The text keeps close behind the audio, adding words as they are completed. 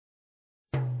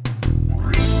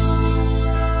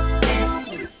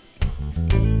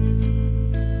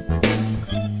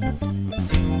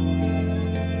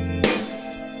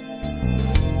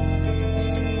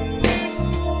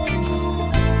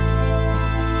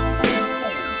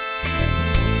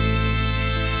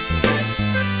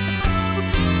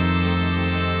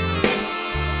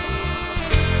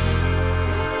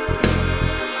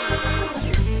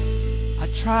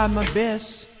try my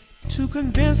best to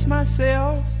convince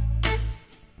myself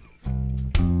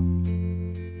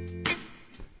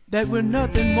that we're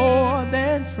nothing more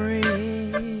than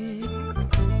friends.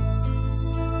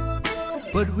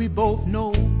 But we both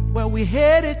know where we're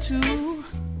headed to.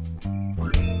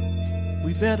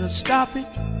 We better stop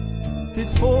it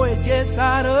before it gets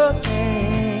out of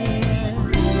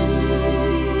hand.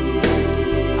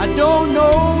 I don't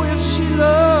know if she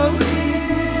loves me,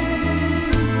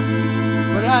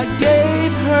 but I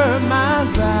gave her my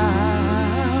vow.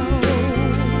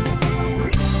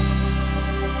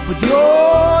 But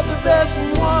you're the best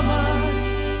woman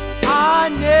I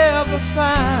never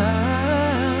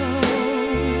found.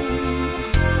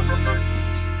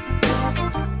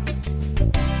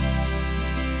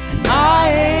 And I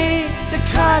ain't the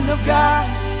kind of guy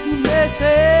who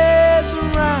messes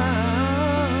around.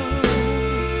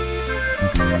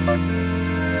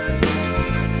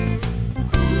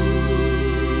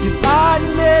 If I'd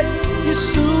met you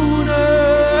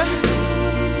sooner,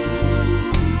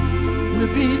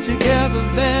 we'll be together,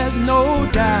 there's no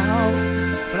doubt.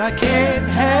 But I can't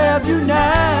have you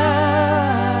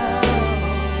now.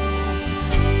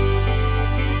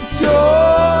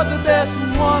 You're the best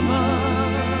woman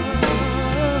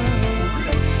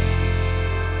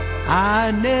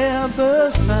I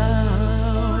never found.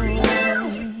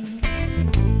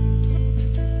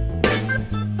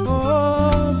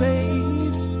 Oh,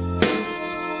 babe,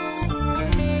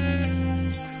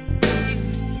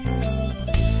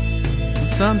 when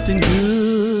something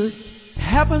good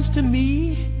happens to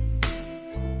me,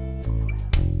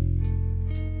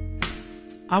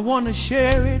 I want to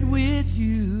share it with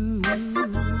you.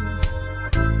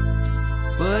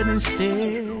 But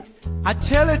instead, I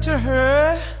tell it to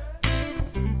her.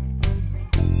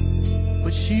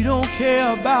 But she don't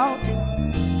care about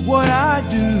what I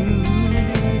do.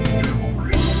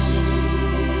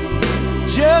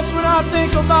 Just when I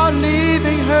think about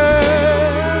leaving her,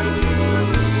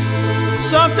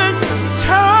 something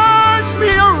turns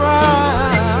me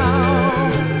around.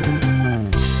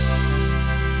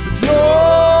 But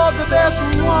you're the best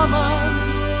woman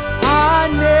I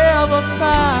never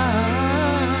found.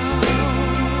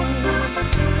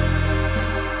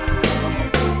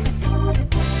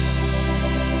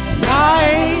 I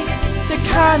ain't the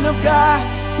kind of guy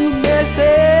who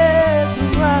messes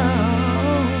around.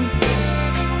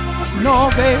 No,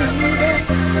 baby.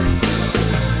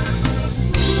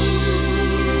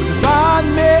 But if I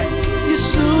met you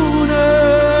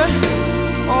sooner,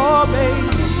 oh,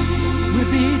 baby,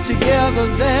 we'll be together,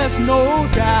 there's no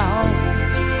doubt.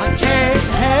 I can't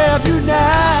have you now.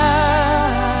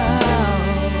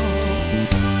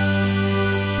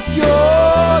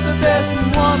 You're the best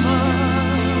woman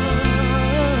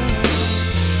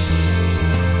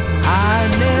I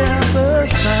never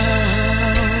found.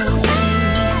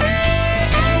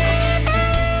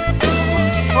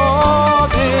 Oh,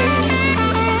 baby.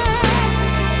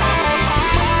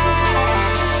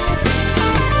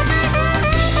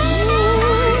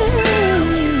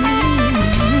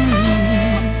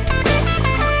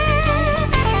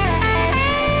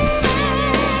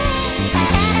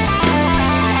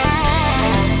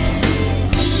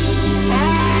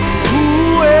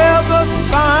 Whoever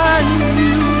finds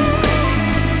you,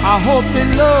 I hope they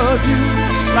love you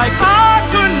like I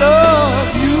could love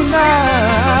you now.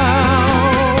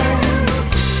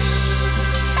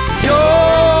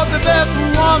 You're the best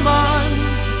woman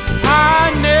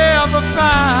I never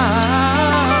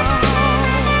found.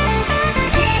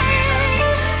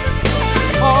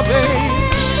 Oh, babe,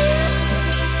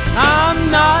 I'm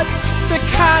not the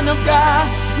kind of guy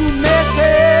who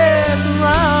messes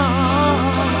around.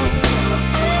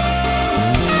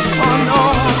 Oh, no.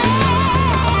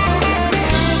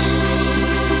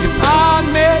 I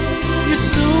met you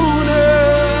sooner,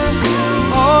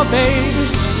 oh baby,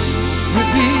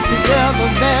 we'll be together,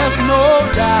 there's no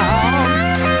doubt.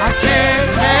 I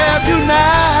can't have you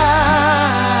now.